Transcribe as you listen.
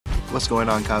What's going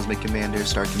on, Cosmic Commander?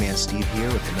 Star Command Steve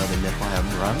here with another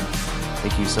Niflheim run.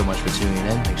 Thank you so much for tuning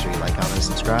in. Make sure you like, comment, and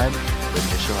subscribe. We're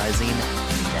initializing now.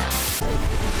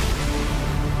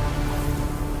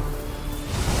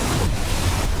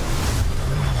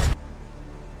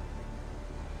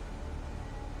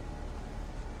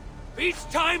 Each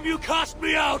time you cast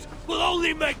me out will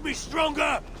only make me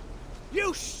stronger!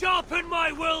 You sharpen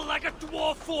my will like a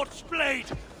dwarf forged blade!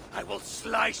 I will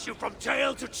slice you from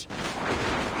tail to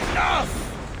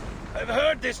Enough! I've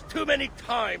heard this too many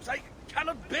times. I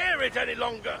cannot bear it any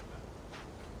longer.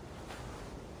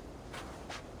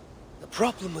 The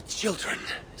problem with children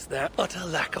is their utter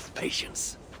lack of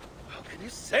patience. How can you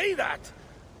say that?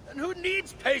 And who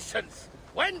needs patience?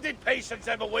 When did patience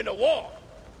ever win a war?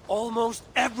 Almost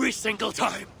every single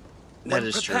time. That When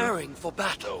is preparing for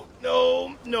battle.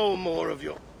 No more of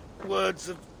your words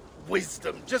of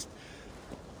wisdom. Just,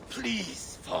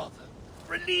 please, Father,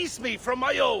 release me from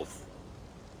my oath.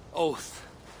 Oath?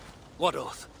 What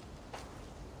oath?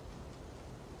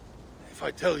 If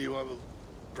I tell you, I will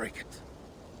break it.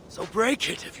 So break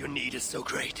it if your need is so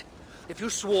great. If you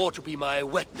swore to be my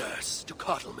wet nurse, to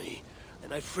coddle me,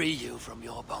 then I free you from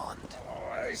your bond. Oh,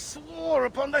 I swore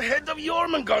upon the head of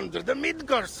Jormungandr, the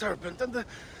Midgard serpent, and the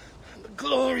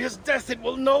glorious death it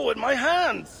will know in my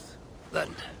hands.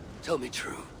 Then, tell me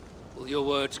true. Will your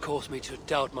words cause me to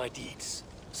doubt my deeds?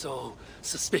 Sow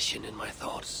suspicion in my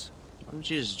thoughts? Why don't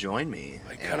you just join me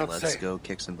I and cannot let's say. go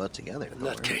kick some butt together? In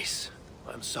that case,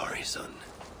 I'm sorry, son.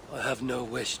 I have no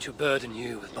wish to burden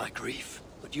you with my grief,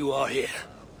 but you are here,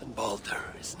 and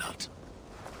Baldur is not.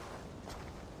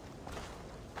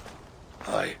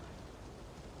 I...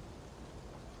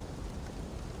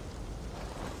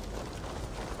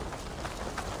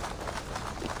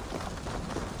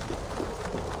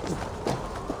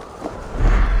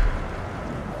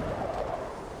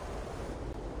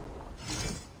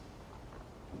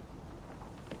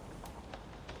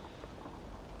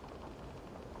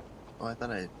 Oh, I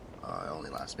thought it only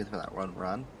lasts me for that one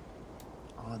run.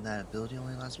 Oh, and that ability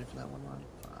only lasts me for that one run?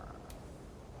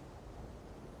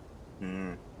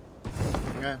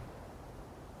 Okay.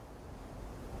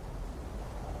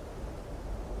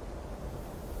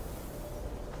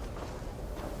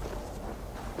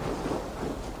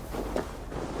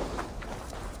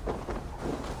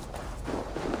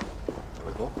 Are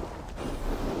we cool?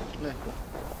 Yeah, cool.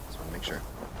 Just want to make sure.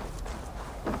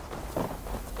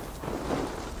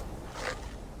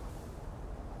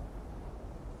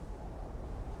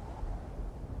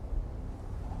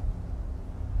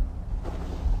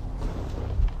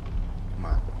 Come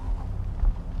on.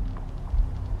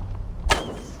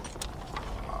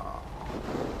 Aw.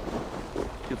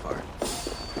 Too far.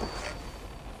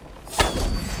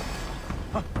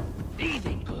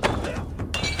 Easy!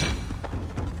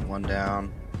 One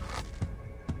down.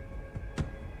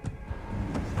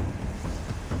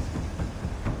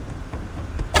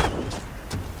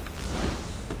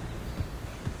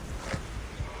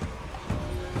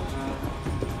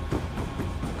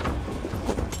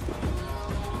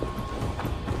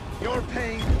 You're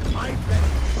paying my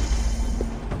rent.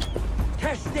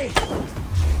 Catch this!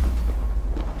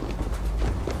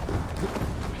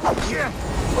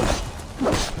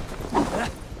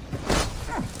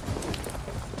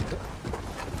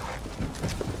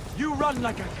 You run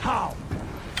like a cow!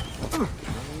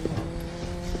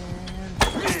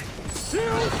 You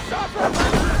suffer!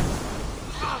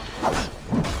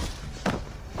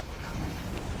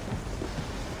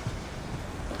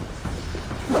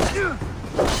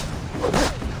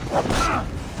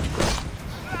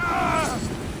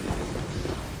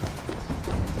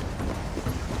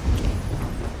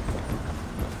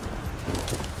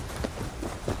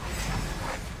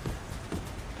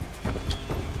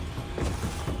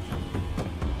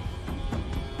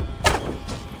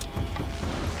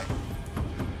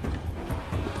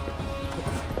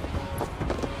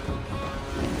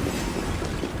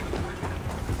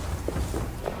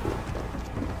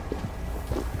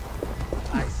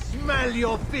 Smell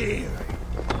your fear.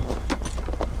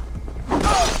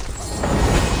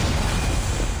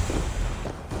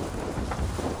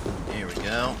 Here we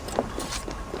go.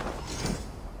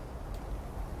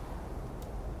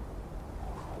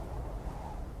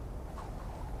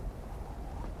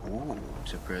 Ooh,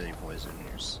 temporary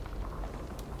poisoners.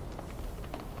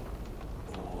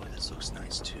 Oh, this looks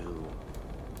nice too.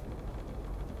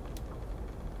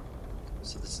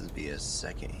 So this is via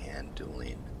second-hand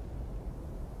dueling.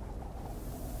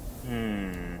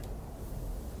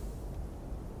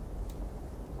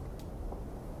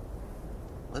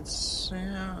 Let's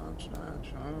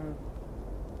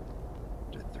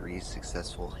do 3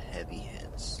 successful heavy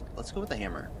hits. Let's go with the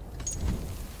hammer.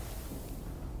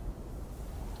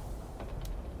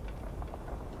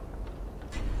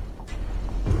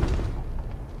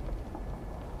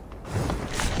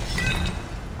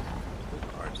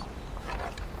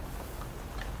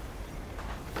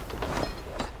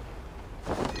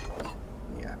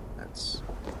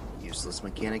 useless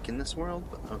mechanic in this world,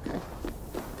 but okay.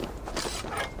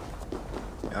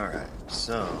 Alright,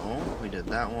 so we did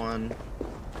that one.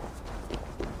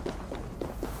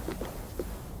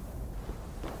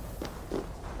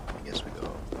 I guess we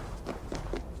go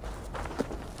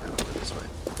over this way.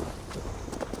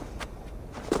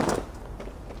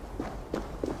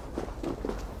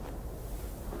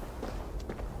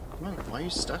 Come on, why are you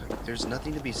stuck? There's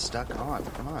nothing to be stuck on.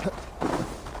 Come on.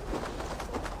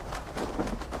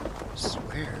 I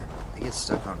swear, I get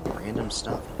stuck on random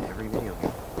stuff in every video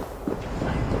game.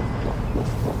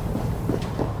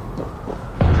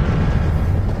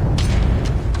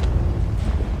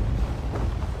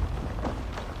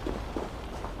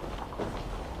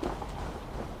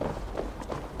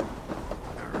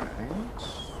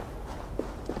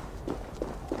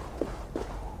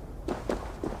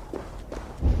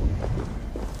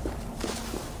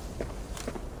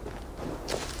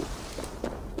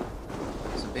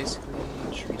 Basically,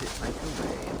 treat it like a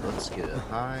raid. Let's get it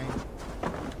high.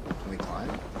 Can we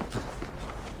climb?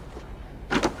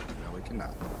 No, we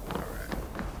cannot. Alright.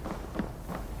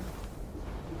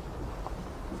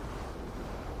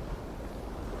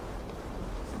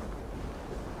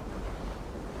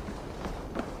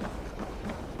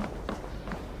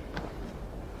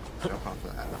 Jump off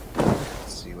of that.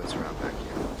 Let's see what's around back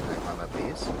here. Can I climb up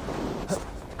these?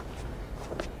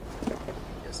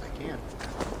 Yes, I can.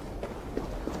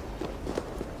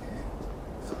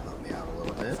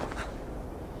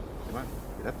 Come on,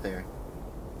 get up there.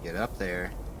 Get up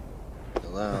there.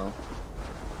 Hello.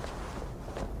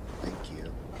 Thank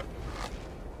you.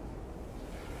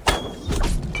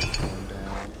 Calm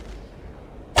down.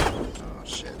 Oh,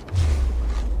 shit.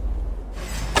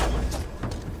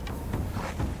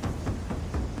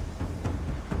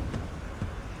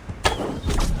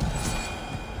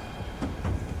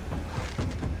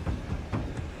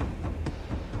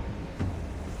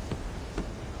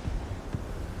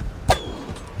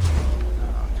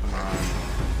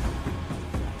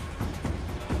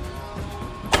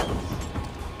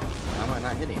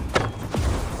 Not hitting him.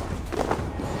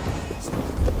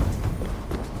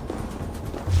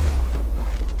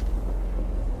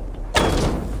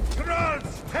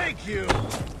 Grunts, take you!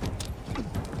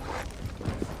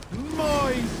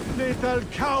 Moist little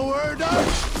coward!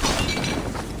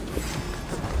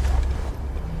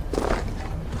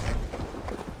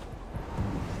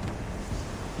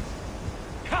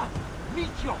 Come,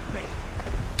 meet your fate!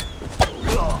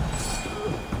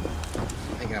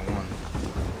 I think I won.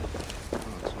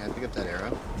 Can I pick up that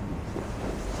arrow?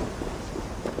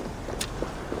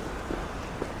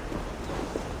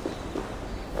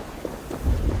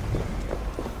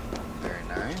 Very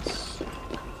nice.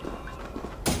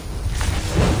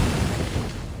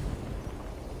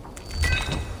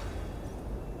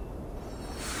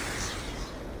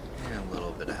 And a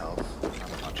little bit of health.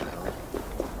 Not much health.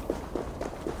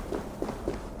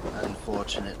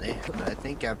 Unfortunately. But I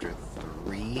think after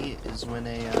 3 is when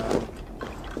an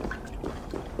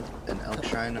elk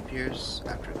shrine appears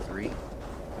after 3.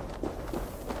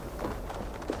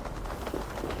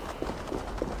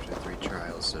 After 3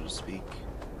 trials, so to speak.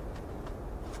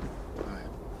 Alright,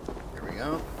 here we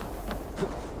go.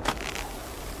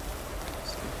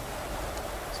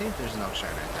 See if there's an elk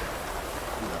shrine right there.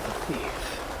 Another thief,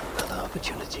 another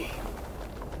opportunity.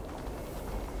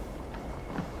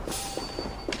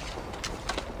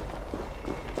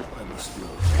 I must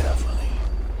move carefully.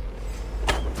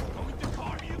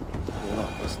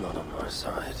 Luck was not on our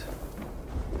side.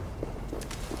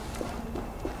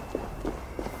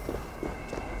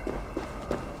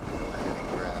 Go ahead and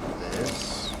grab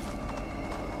this.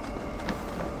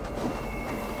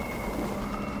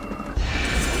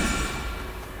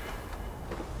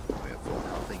 We have full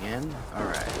health again.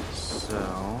 Alright, so...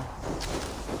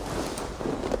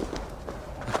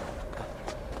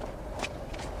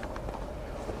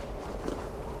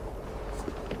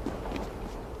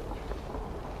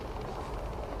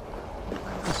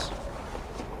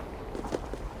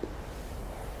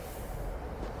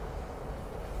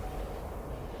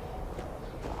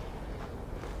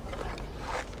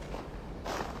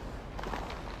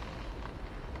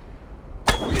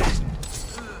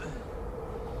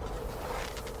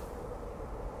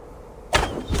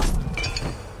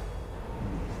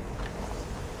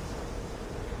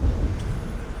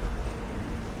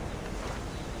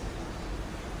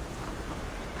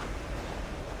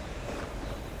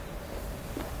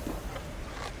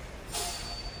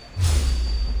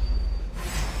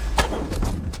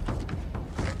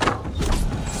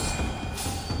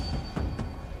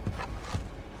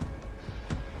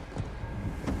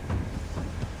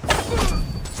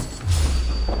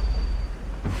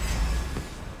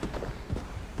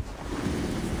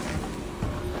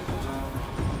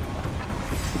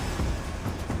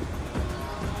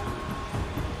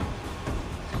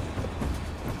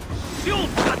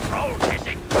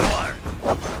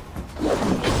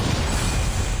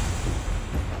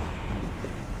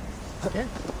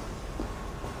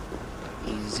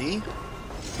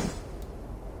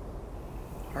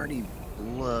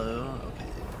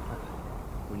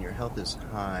 health is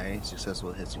high.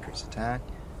 Successful hits increase attack.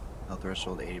 Health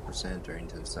threshold 80% during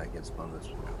 10 seconds. Bonus.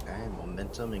 Okay.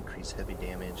 Momentum increase heavy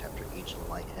damage after each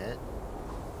light hit.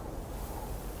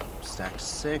 Stack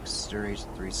 6. Duration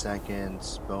 3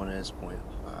 seconds. Bonus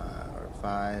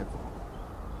 0.5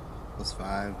 plus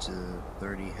 5 to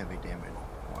 30 heavy damage.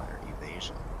 Require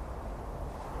evasion.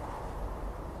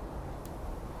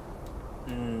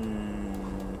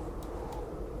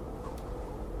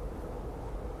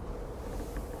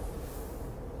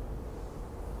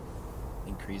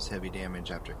 Increase heavy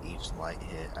damage after each light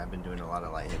hit. I've been doing a lot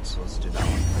of light hits, so let's do that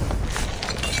one.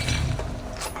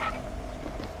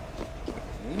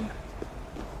 Okay.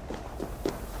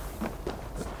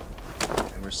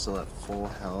 And we're still at full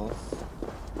health.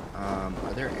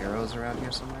 Are there arrows around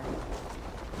here somewhere?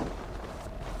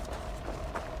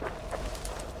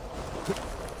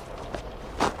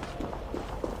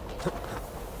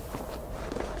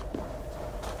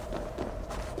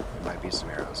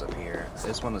 I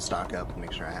just want to stock up and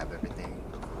make sure I have everything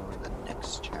for the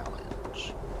next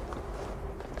challenge.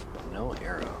 No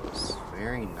arrows.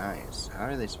 Very nice. How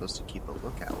are they supposed to keep a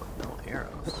lookout with no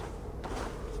arrows?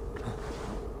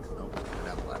 Oh, get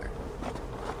down the ladder.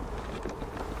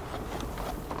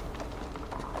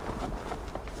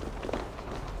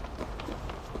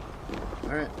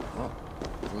 Alright, well,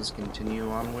 let's continue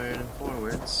onward and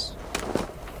forwards.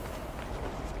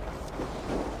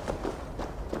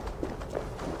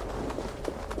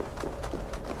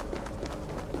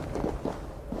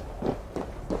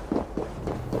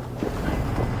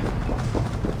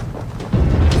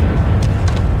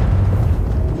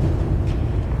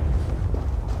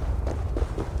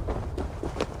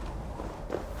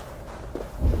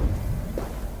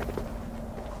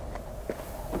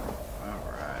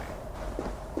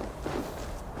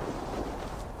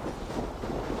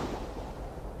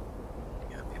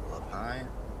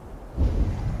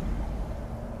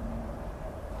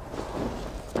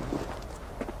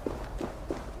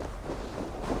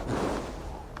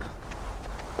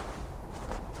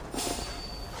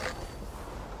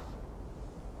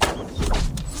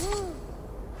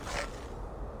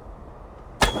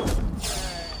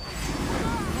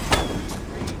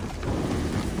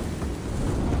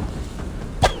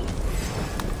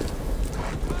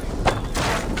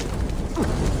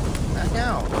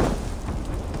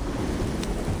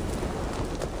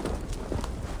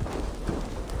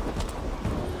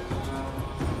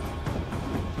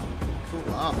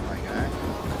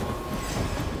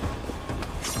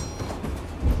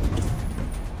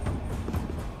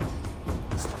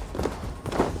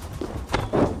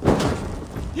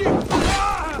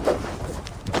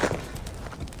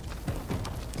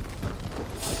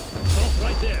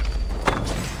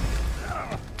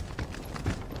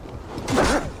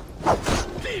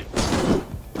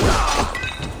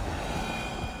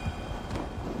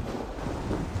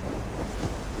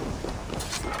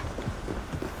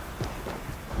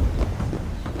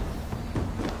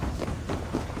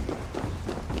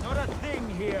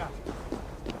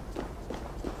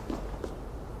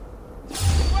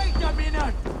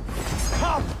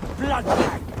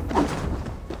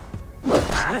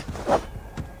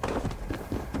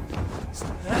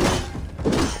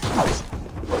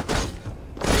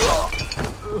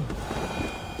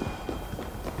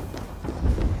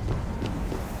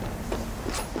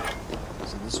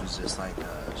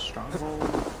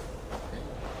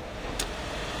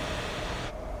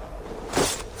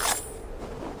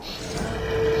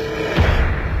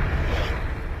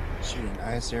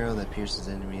 Arrow that pierces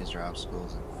enemies or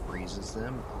obstacles and freezes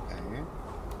them. Okay.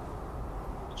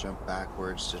 Jump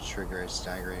backwards to trigger a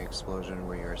staggering explosion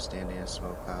where you're standing in a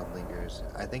smoke cloud lingers.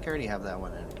 I think I already have that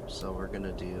one in. So we're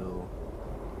gonna do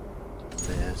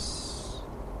this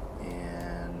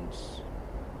and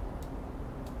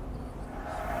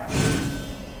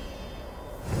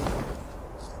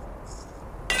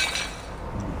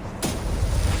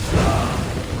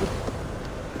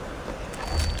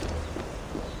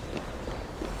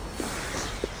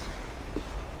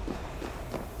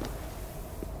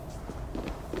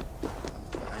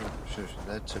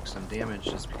that took some damage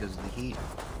just because of the heat.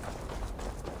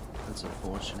 That's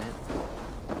unfortunate.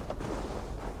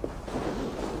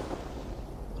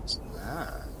 What's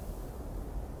that?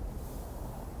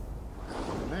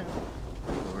 No.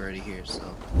 We're already here, so.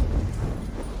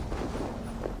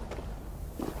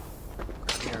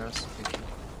 Grab the arrows. Thank you.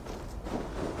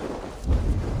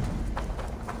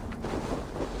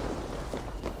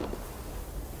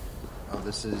 Oh,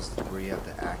 this is where you have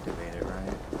to activate it,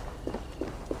 right?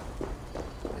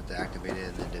 Activate it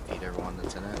and then defeat everyone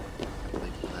that's in it. I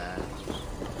believe that.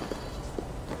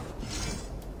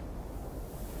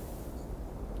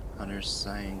 Hunter's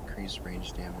Sight, increased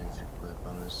range damage. Equip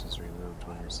bonus is removed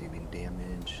when receiving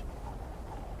damage.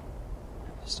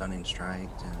 Stunning strike,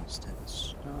 and instead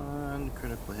stun.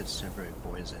 Critical hits temporary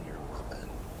poison your weapon.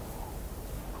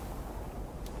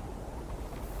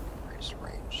 Increased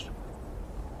range.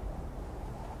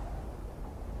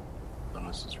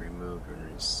 Bonus is removed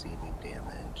when receiving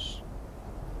damage.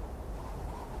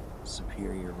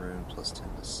 Superior rune plus 10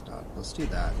 to stun. Let's do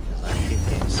that because I hate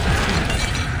getting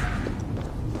stunned.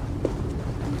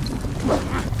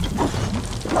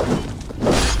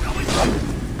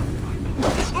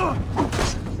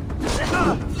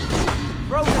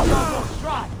 Throw this on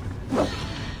strike!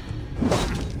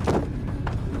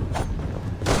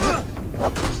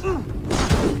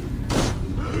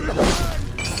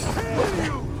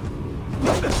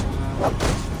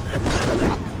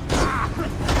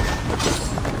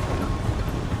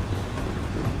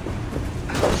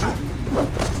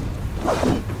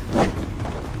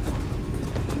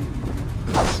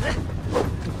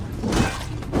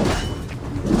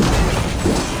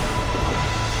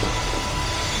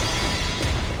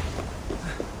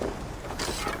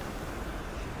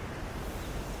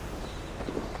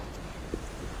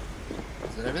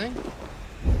 Is that everything?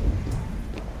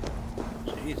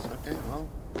 Jeez, okay, well.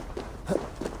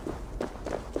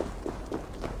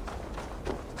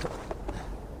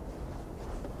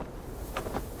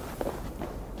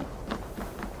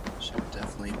 Should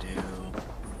definitely do.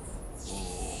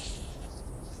 Ooh.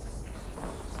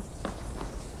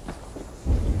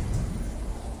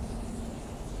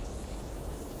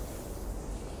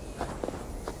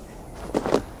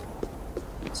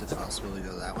 Is it possible to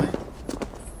go that way?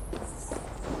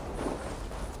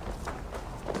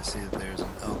 See that there's an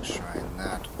oak shrine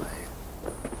that way.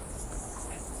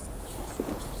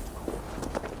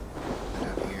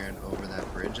 Down here and over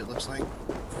that bridge, it looks like.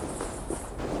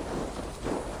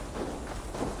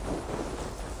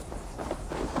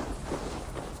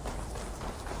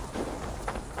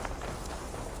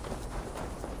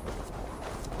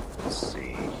 Let's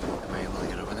see. Am I able to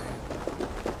get over there?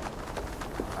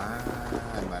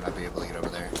 I might not be able to get over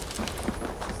there.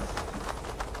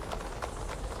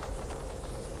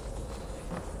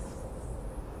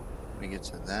 We get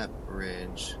to that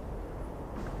bridge.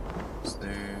 Is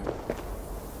there?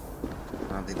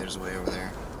 I don't think there's a way over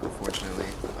there, unfortunately.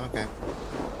 Okay.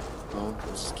 Well,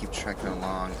 we'll just keep trekking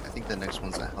along. I think the next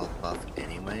one's a health buff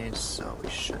anyway, so we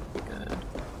should be good.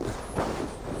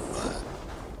 But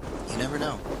you never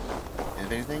know. And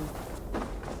if anything,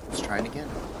 let's try it again.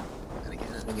 And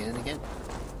again and again and again.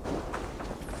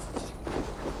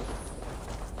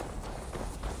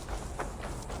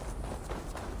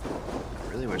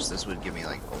 I really wish this would give me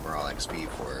like overall XP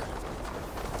for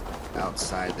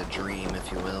outside the dream,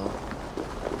 if you will.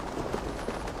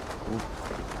 Ooh.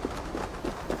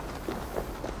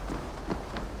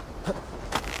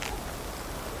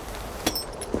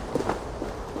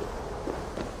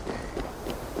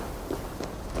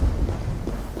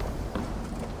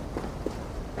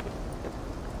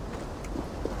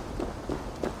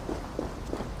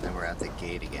 Then we're at the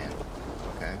gate again.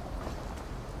 Okay.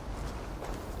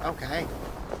 Okay.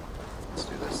 Let's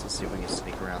do this. Let's see if we can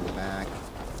sneak around the back.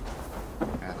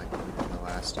 Kind of like we did the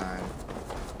last time.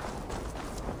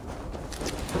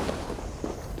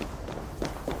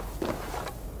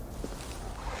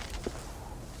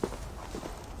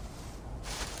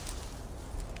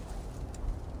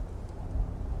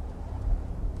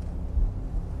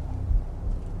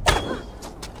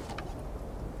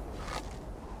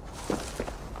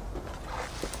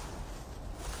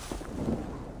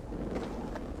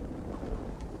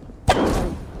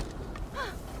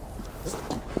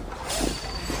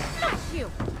 You!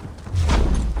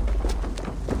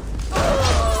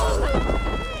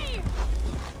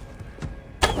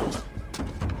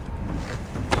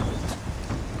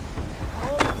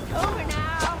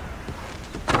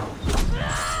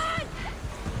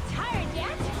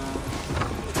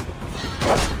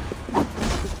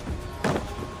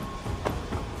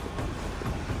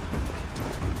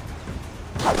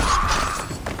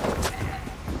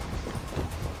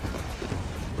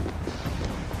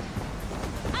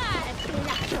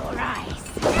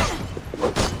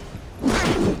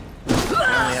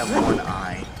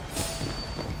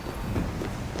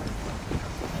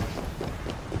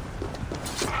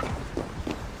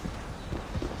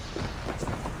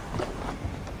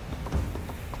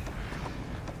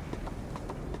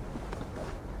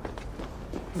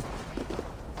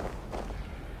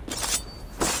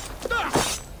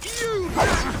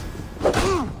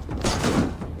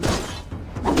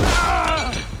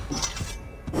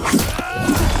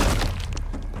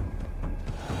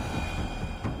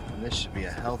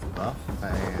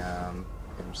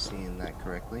 seeing that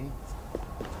correctly.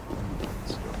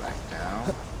 Let's go back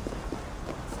down.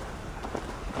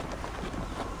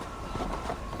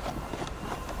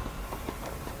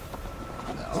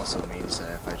 That also means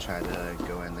that if I try to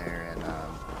go in there and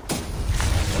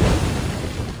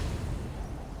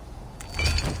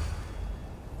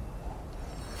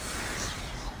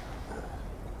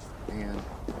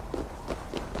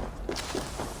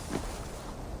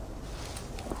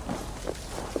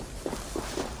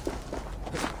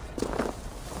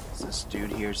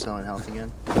dude here selling health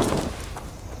again? That'd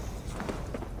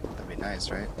be nice,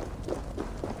 right?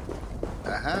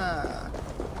 Aha!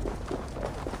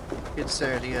 Good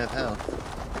sir, do you have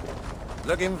health?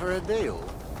 Looking for a deal?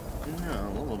 No,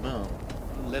 a little bit.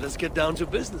 Let us get down to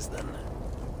business then.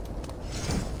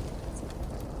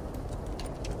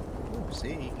 Ooh,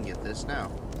 see, you can get this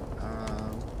now.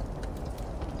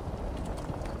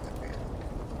 Okay.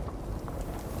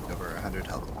 Over 100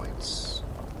 health points.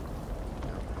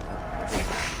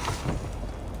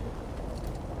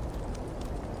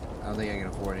 I don't think I can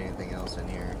afford anything else in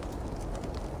here,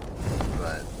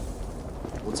 but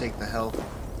we'll take the health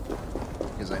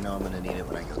because I know I'm going to need it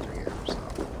when I go through here, so.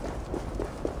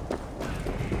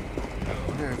 I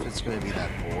wonder if it's going to be that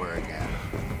boar again.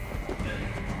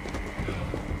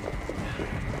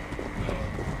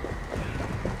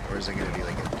 Or is it going to be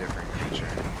like a different creature?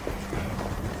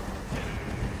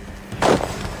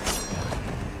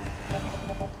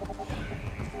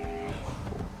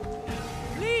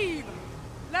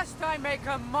 I make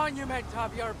a monument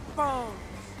of your bones.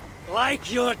 Like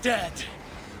you're dead,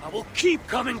 I will keep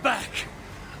coming back,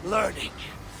 learning,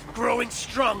 growing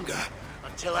stronger,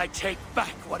 until I take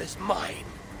back what is mine.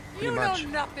 You know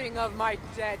nothing of my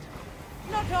dead.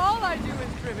 Not all I do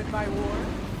is driven by war,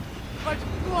 but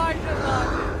quite a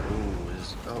lot.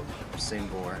 Ooh, same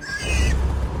boar.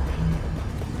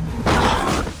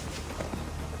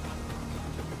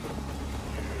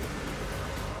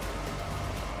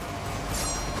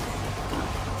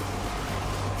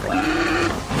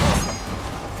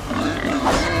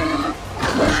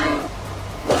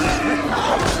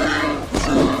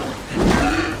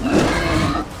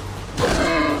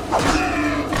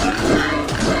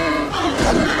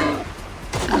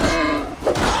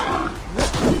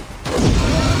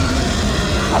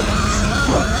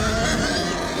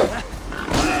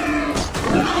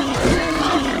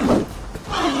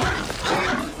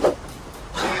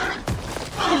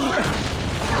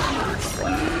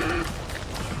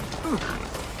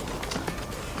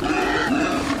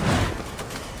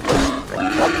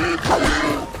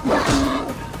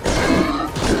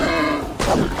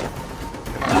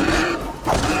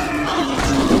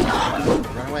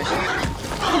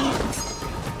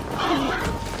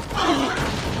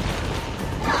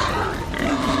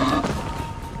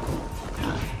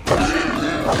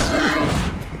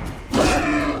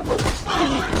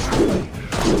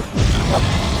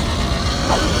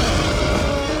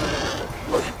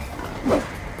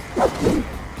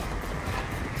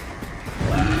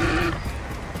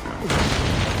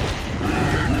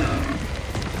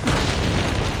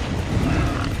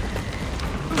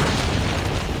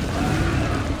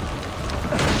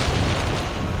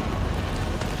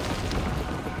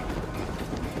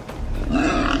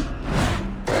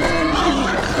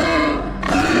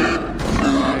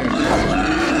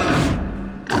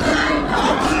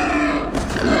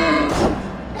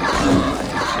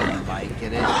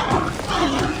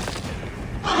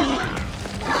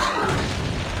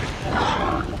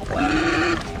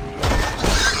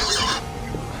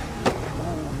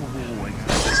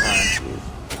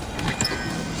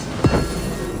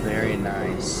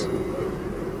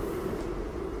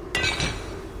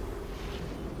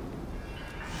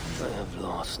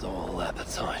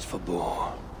 appetite for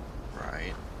boar.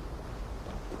 Right.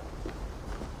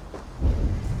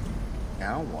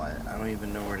 Now what? I don't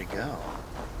even know where to go.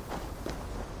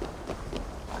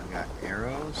 I've got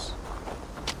arrows.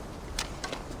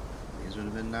 These would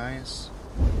have been nice.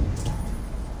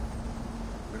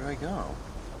 Where do I go?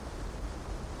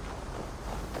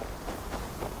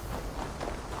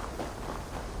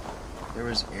 There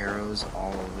was arrows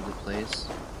all over the place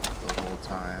the whole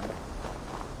time.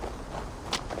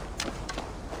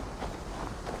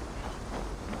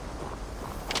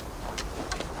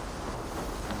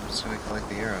 I'm just gonna collect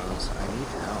the arrows. I need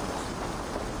help.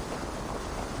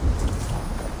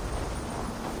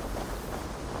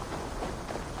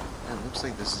 It looks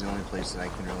like this is the only place that I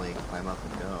can really climb up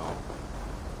and go.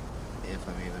 If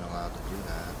I'm even allowed to do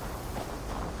that.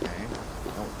 Okay.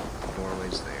 Oh,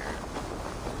 doorway's there.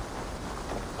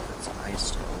 It's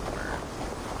iced over.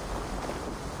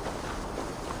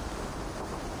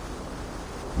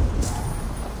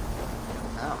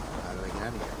 Ow.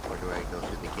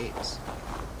 gates.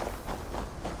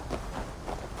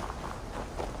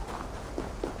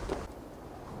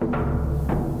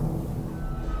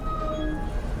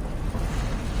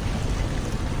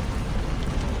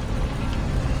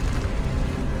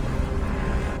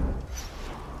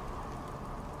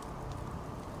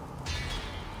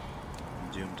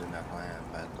 Doomed to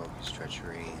Niflheim by Loki's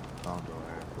treachery, Baldur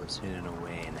was hidden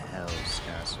away in Hell's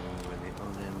castle where the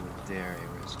Odin would dare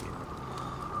a rescue.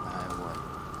 I won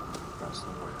across the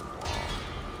northern wall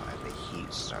by the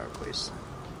heat-starved wasteland.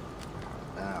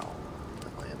 Now,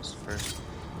 Niflheim's first.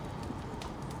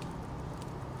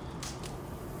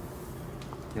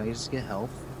 Can I just get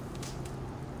health?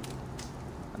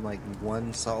 I'm like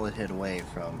one solid hit away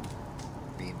from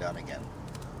being done again.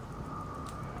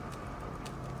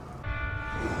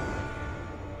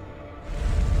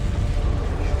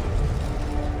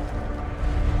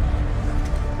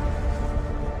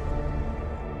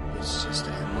 It's just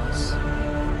endless.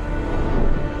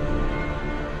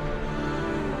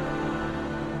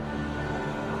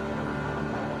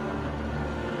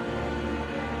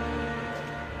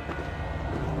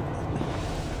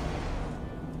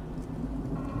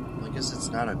 I guess it's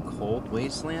not a cold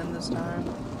wasteland this time.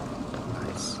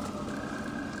 Nice.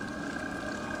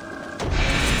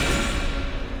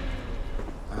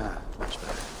 Much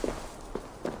better.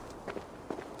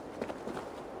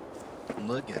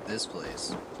 Look at this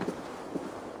place.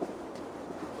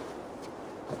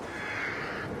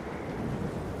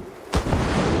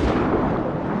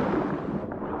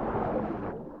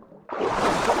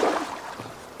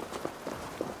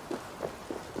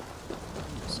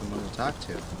 Someone to talk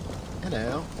to.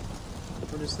 Hello.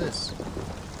 What is this?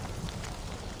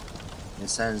 It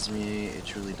saddens me, it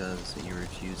truly does, that you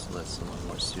refuse to let someone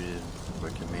more suited for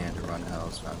command to run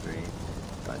Hell's Foundry.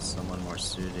 By someone more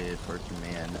suited for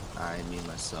command, I mean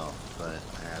myself, but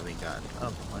I haven't gotten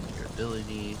up on your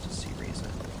ability to see reason.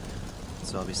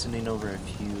 So I'll be sending over a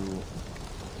few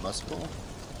Muspel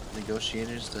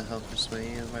negotiators to help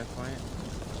persuade you of my point.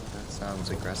 That sounds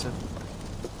aggressive.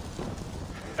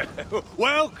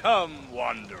 Welcome,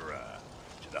 Wanderer,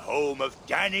 to the home of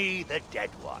Danny the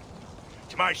Dead One.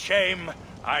 To my shame,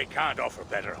 I can't offer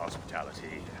better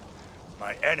hospitality.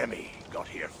 My enemy got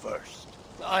here first.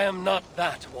 I am not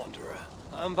that wanderer.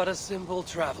 I'm but a simple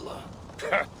traveler.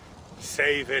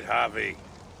 Save it, Javi.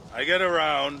 I get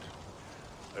around.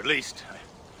 At least,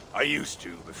 I used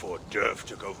to before Durf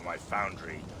took over my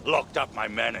foundry, locked up my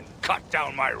men, and cut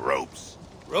down my ropes.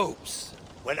 Ropes?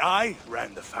 When I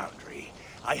ran the foundry,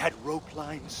 I had rope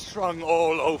lines strung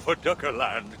all over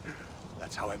Duckerland.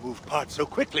 That's how I moved parts so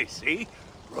quickly, see?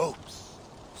 Ropes.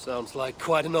 Sounds like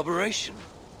quite an operation.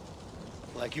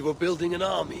 Like you were building an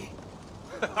army.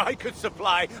 I could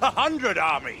supply 100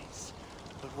 armies.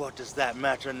 But what does that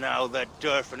matter now that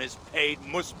Durf and his paid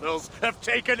Muspels have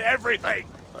taken everything?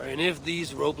 Are any of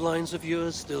these rope lines of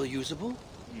yours still usable?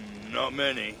 Not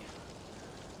many.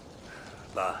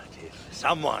 But if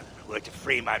someone were to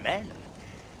free my men,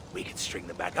 we could string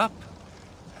them back up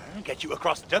and get you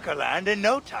across Duckerland in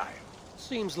no time.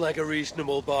 Seems like a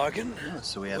reasonable bargain. Yeah,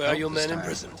 so we have Where are help your this men time.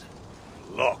 imprisoned?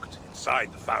 Locked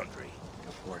inside the foundry.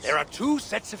 Of course. There are 2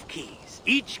 sets of keys,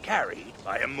 each carried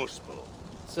by a Muspel.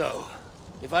 So,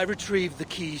 if I retrieve the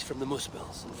keys from the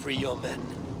Muspels and free your men,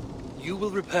 you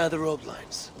will repair the rope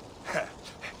lines.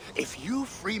 If you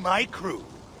free my crew,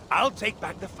 I'll take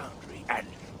back the foundry and,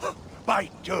 by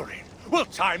Durin, we'll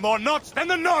tie more knots than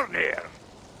the Nornir!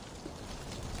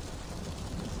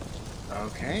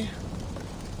 Okay.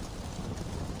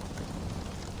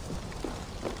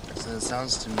 So it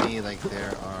sounds to me like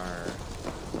there are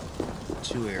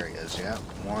 2 areas, yeah?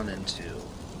 1 and 2.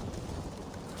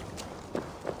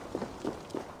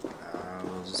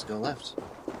 We'll just go left.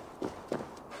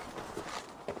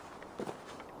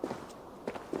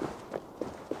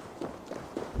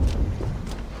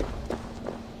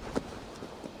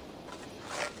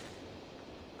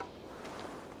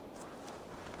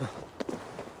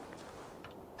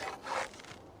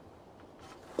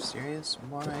 Serious?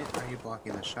 Why are you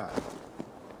blocking the shot?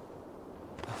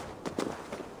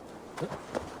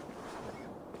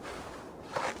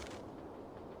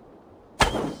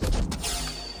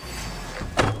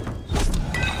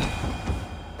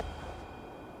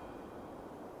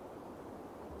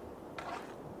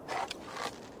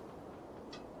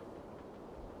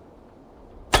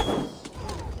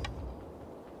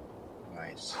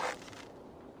 Nice.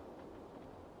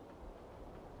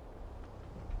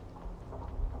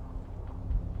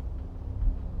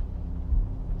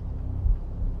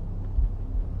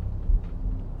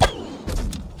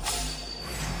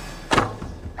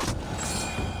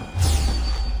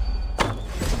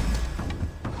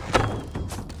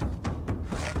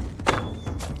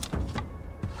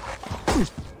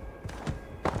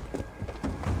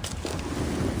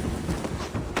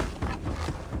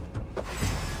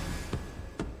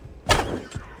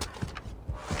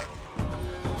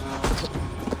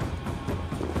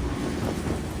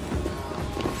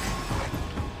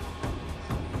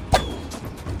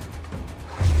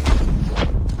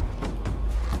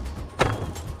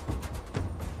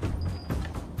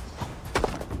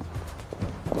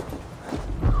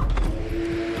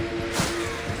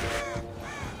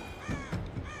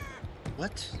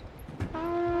 What?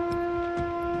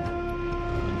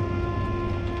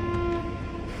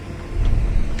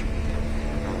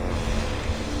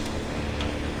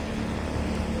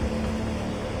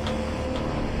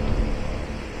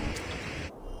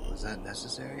 Was that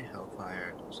necessary?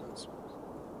 Hellfire. So it's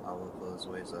all of those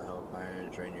ways of hellfire to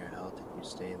drain your health. If you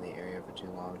stay in the area for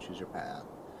too long, choose your path.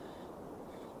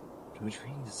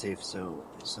 Retreating to safe so.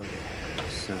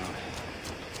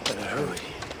 Better hurry.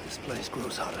 This place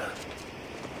grows hotter.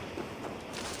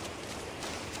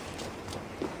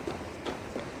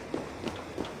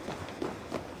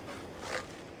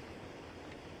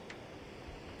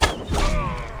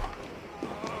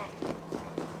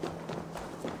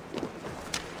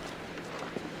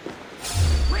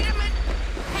 Wait a minute!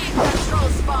 Hey, control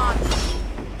spawn!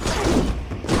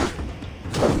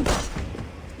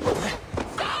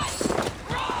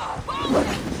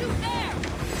 Shoot there!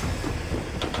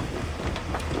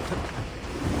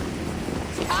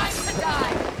 It's time to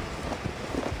die!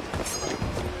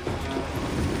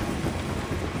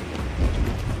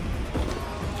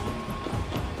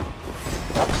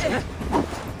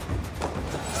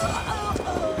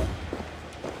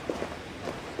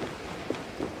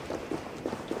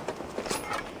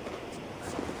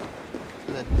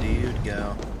 Where'd that dude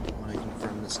go? Want to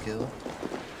confirm this kill?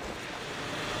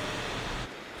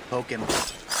 Poke him.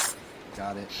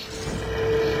 Got it.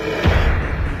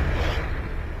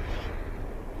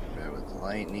 Right, with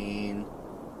lightning.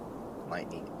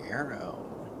 Lightning arrow.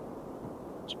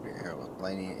 Spear arrow with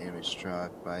lightning. Enemies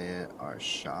struck by it are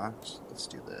shocked. Let's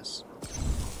do this.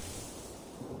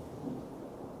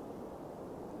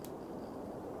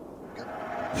 Go.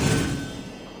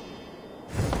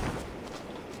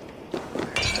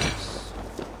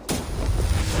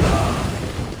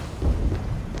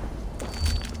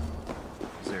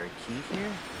 Is there a key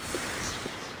here?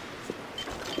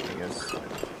 I guess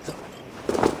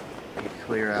you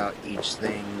clear out each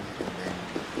thing and then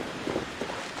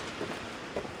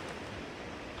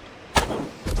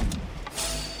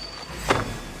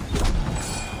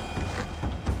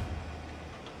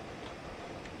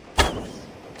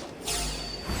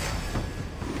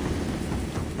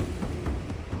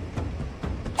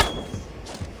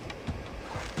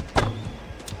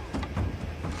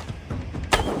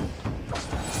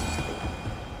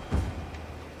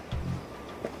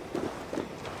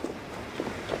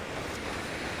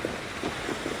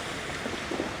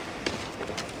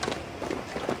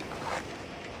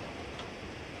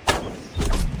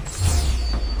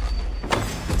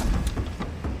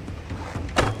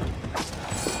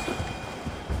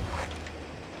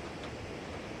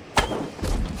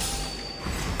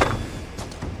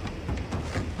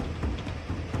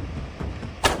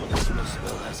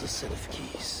Smell has a set of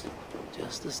keys,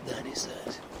 just as Danny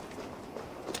said.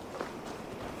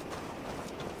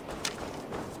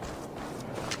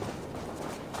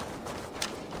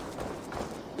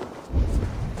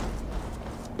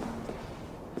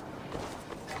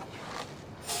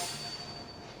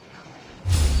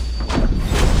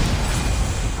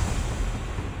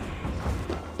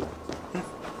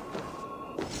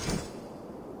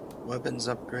 weapons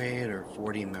upgrade or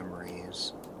 40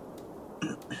 memories.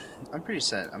 I'm pretty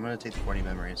set. I'm gonna take the 40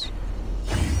 memories.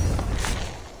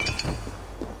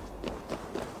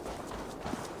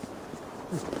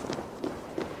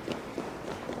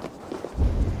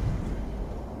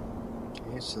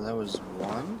 Okay, so that was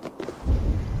one.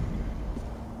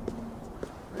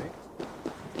 Right?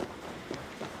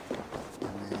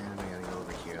 And then we gotta go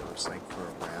over here, it looks like, for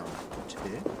round 2.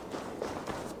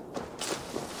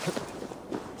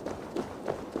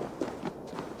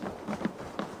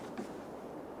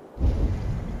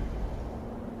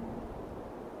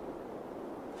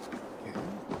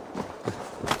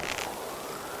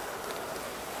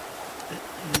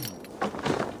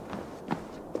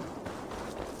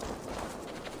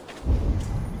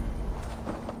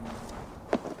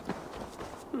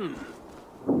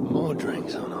 More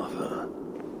drinks on offer.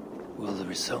 Will the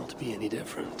result be any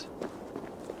different?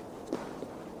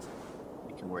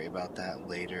 We can worry about that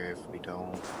later if we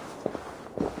don't.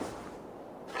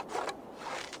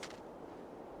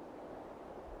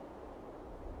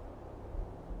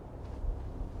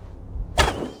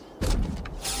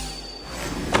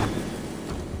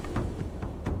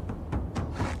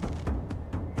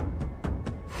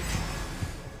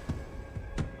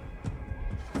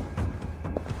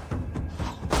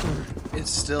 It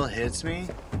still hits me?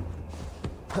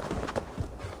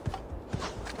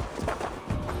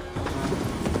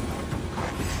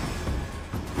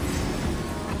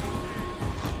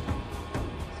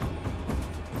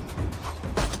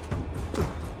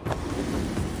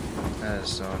 That is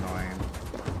so annoying.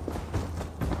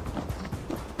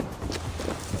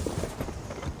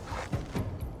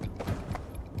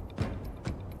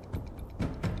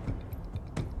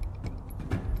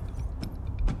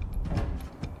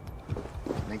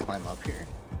 they climb up here?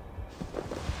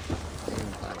 They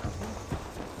even climb up here?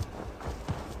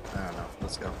 I don't know.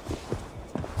 Let's go.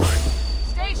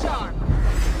 Stay sharp.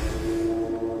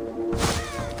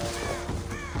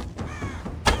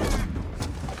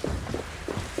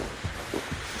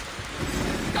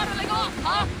 Scuttling off,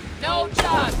 huh? No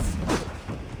chance.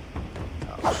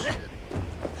 Oh, shit.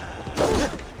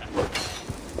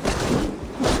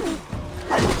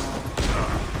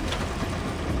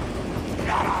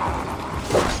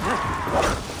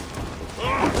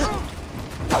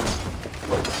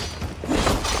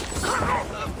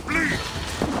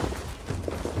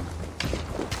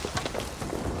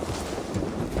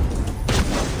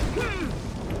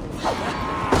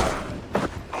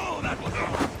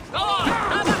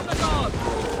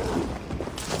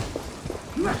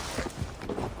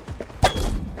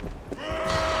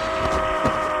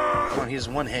 He's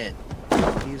one hit.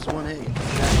 He's one hit. Get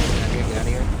out of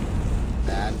here.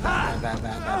 Bad, bad, bad,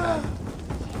 bad, bad, bad.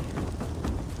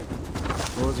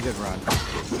 What was a good run?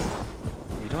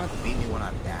 You don't have to beat me when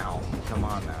I'm down. Come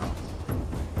on now.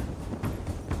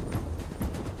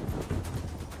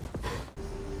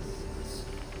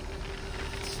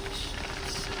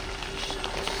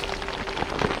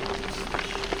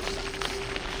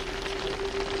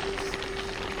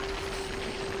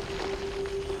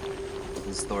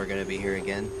 Is Thor gonna be here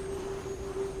again?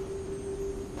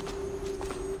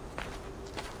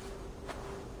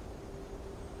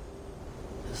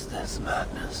 Is this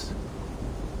madness?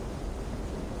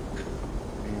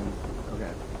 Man,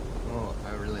 okay. Well,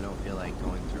 I really don't feel like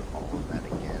going through all of that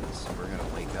again, so we're gonna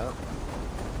wake up.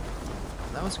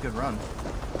 That was a good run.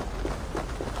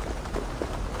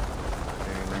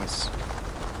 Very nice.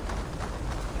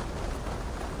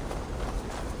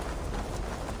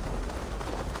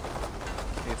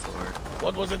 Okay, Thor.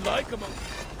 What was it like among...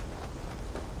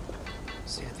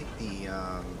 See, I think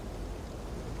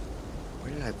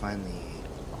where did I find the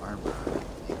armor?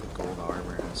 Like the gold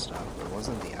armor and stuff. It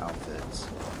wasn't the outfits.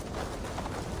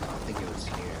 I don't think it was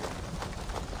here.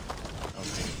 I don't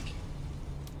think.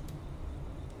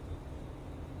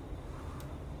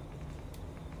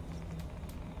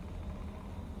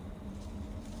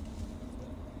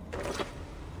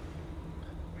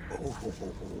 Oh,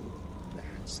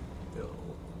 that's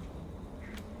dope.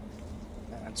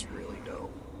 That's really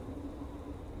dope.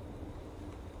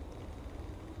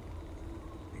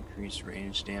 Increased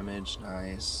range damage,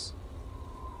 nice.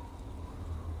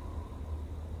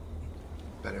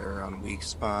 Better on weak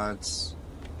spots.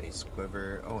 Base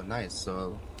quiver. Oh, nice.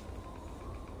 So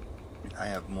I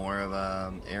have more of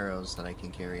arrows that I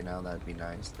can carry now. That'd be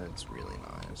nice. That's really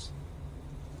nice.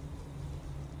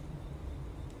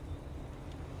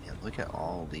 Yeah, look at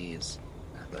all these.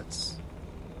 That's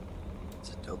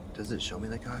dope. Does it show me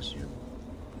the costume?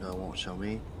 No, it won't show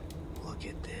me. Look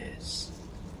at this.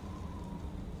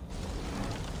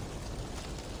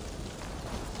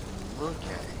 Look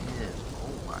at him.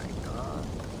 Oh my god.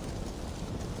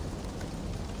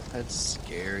 That's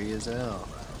scary as hell.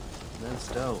 That's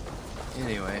dope.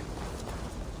 Anyway.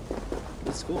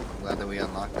 It's cool. I'm glad that we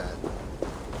unlocked that.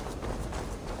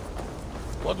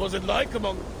 What was it like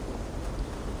among...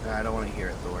 I don't want to hear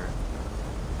it, Thor.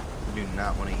 I do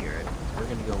not want to hear it. We're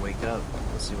gonna go wake up.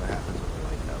 We'll see what happens when we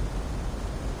wake up.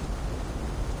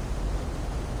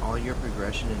 All your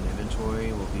progression and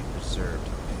inventory will be preserved.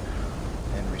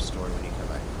 Okay. And restored when you come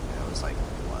back. And I was like,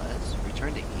 what?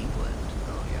 Return to England.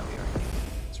 Oh yeah, we are in England.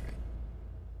 That's right.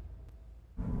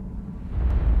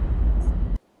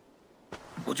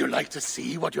 Would you like to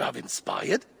see what you have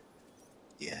inspired?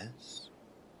 Yes.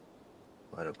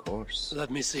 But of course.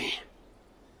 Let me see.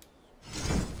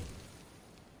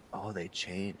 Oh, they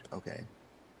change. Okay.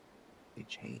 They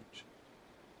change.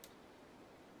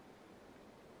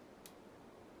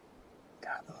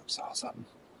 God, that looks awesome.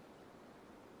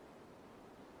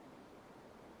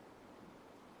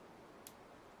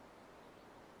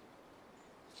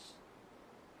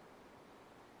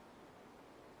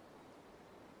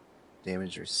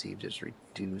 Damage received is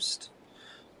reduced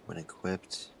when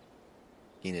equipped.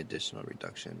 Gain additional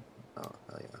reduction. Oh,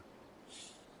 hell yeah.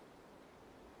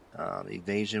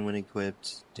 Evasion when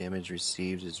equipped. Damage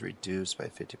received is reduced by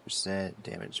 50%.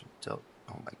 Damage dealt.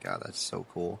 Oh my god, that's so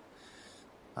cool.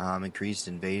 Increased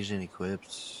invasion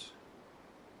equipped.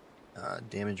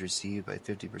 Damage received by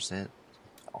 50%.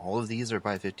 All of these are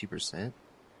by 50%.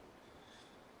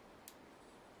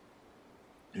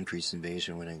 Increased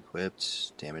invasion when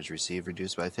equipped. Damage received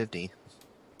reduced by 50.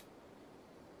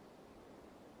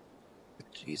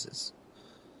 Jesus.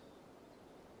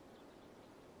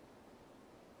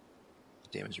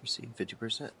 Damage received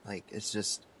 50%. Like, it's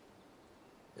just...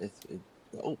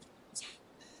 oh.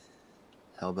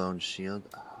 Hellbone shield.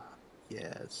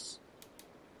 Yes.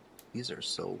 These are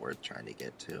so worth trying to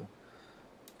get to.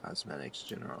 Cosmetics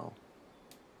general.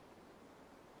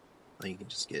 Well, you can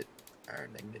just get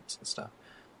iron ingots and stuff.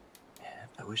 Man,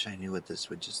 I wish I knew what this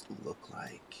would just look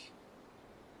like.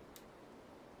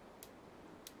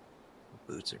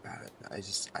 Boots are bad.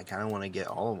 I kind of want to get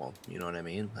all of them. You know what I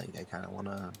mean? Like, I kind of want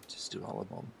to just do all of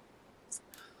them.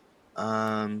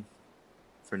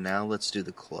 For now, let's do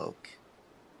the cloak.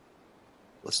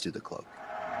 Let's do the cloak.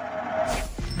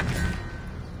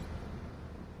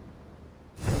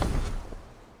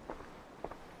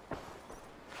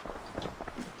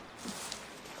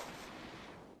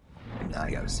 Now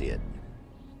I gotta see it.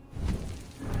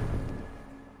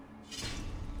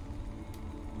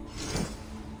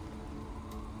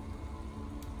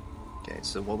 Okay,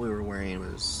 so what we were wearing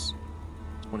was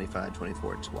 25,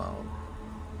 24, 12.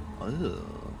 Oh,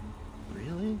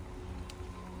 really?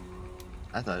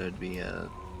 I thought it'd be a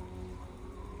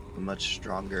much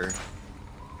stronger.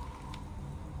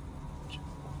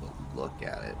 Look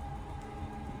at it.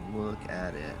 Look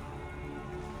at it.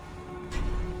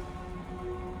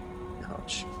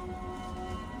 Ouch.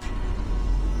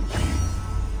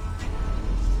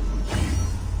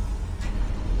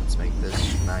 Let's make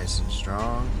this nice and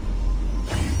strong.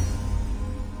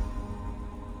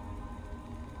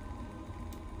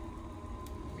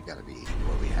 We gotta be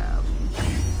what we have.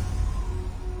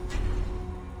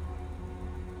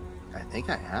 I think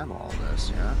I have all this,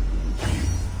 yeah?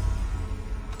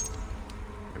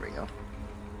 There we go.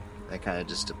 That kind of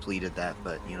just depleted that,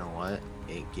 but you know what?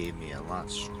 It gave me a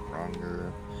lot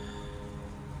stronger.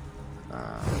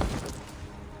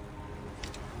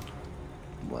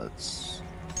 Let's...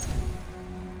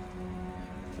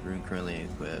 Rune currently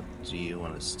equipped. Do you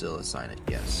want to still assign it?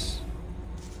 Yes.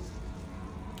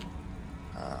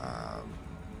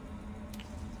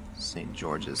 St.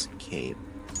 George's Cape.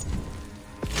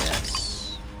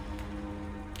 Yes.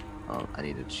 Oh, I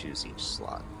need to choose each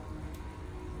slot.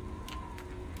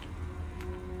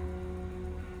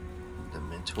 The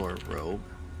Mentor Robe.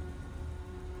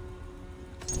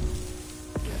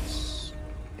 Yes.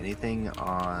 Anything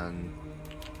on...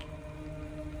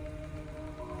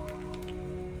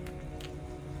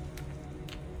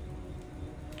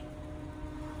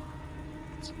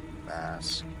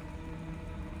 Mask.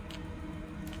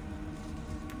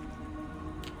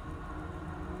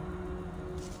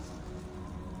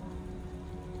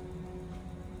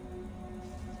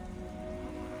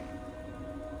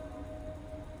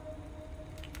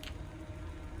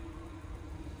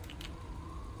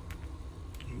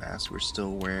 Mask we're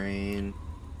still wearing.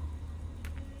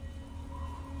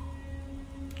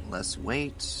 Less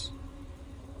weight,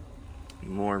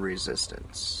 more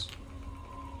resistance.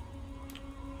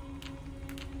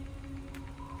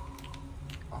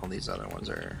 All these other ones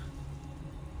are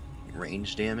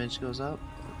range damage goes up.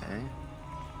 Okay.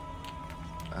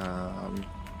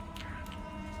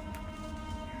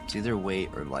 It's either weight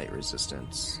or light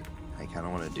resistance. I kind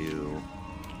of want to do.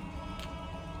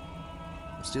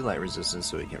 Let's do light resistance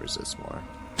so we can resist more.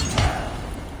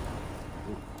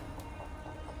 Ooh.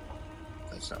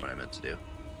 That's not what I meant to do.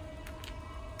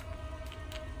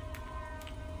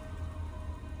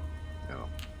 No.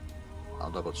 I'll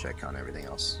double check on everything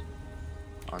else.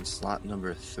 On slot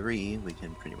number 3, we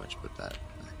can pretty much put that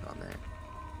back on there.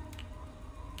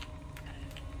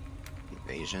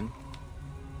 Evasion.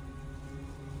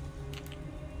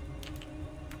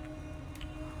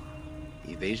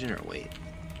 Evasion or weight?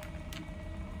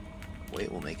 Weight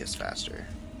will make us faster.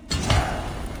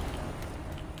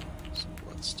 So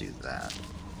let's do that.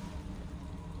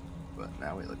 But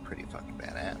now we look pretty fucking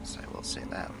badass, I will say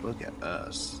that. Look at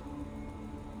us.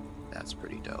 That's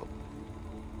pretty dope.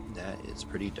 That is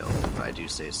pretty dope, if I do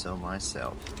say so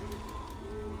myself.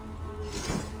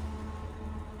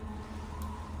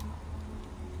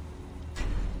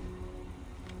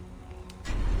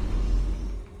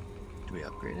 Do we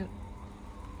upgrade it?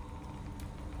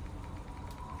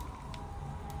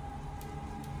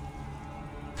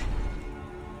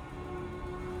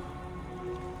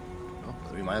 Oh,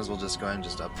 we might as well just go ahead and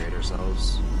just upgrade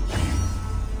ourselves.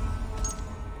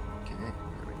 Okay, there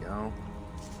we go.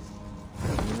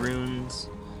 Runes.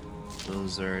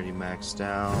 Those are already maxed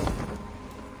out.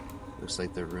 Looks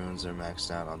like the runes are maxed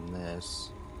out on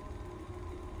this.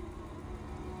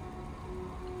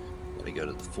 Gotta go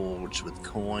to the forge with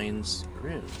coins.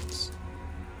 Runes.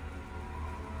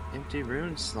 Empty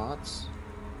rune slots.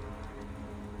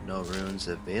 No runes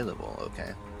available.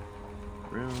 Okay.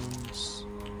 Runes.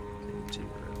 Empty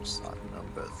rune slot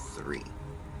number 3.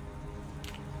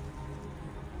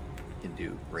 Can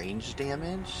do range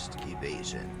damage,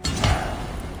 evasion. There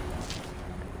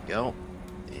we go.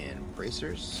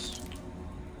 bracers.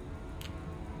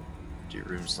 Do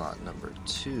room slot number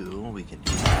 2. We can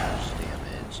do dash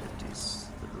damage. Empties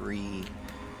 3.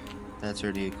 That's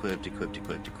already equipped. It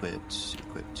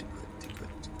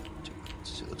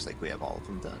looks like we have all of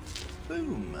them done.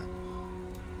 Boom!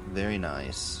 Very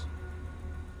nice.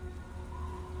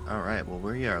 Alright, well,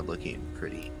 we are looking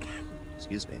pretty...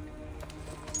 excuse me.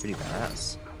 Pretty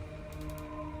badass.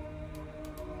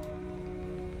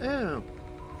 Oh!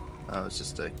 Oh, it's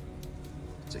just a...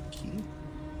 it's a key?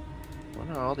 What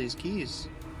are all these keys?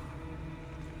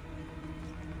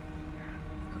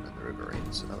 Another river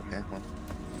rains. Okay, well...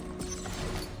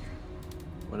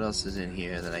 what else is in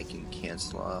here that I can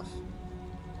cancel off?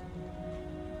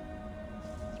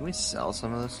 Can we sell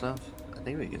some of this stuff? I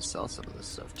think we can sell some of this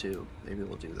stuff too. Maybe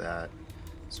we'll do that.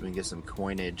 So we can get some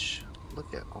coinage.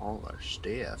 Look at all our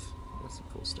stuff. That's some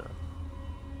cool stuff.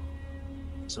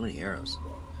 So many arrows.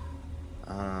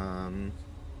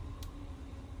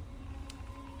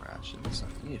 Rations.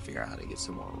 I need to figure out how to get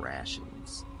some more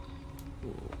rations.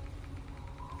 Ooh.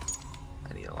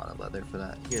 I need a lot of leather for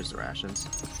that. Here's the rations.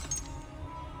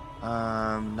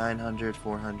 900,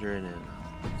 400, and...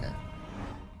 okay.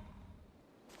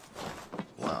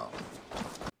 Wow.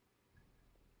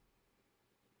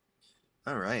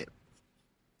 Alright.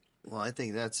 Well, I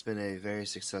think that's been a very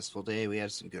successful day. We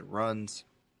had some good runs.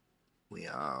 We,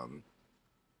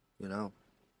 you know,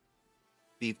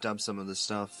 beefed up some of the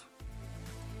stuff.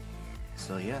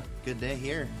 So yeah, good day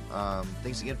here.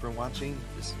 Thanks again for watching.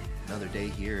 Just another day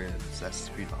here in Assassin's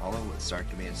Creed Valhalla with Star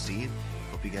Command Steed.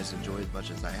 Hope you guys enjoyed as much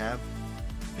as I have.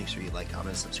 Make sure you like,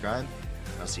 comment, subscribe.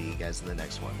 I'll see you guys in the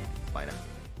next one. Bye now.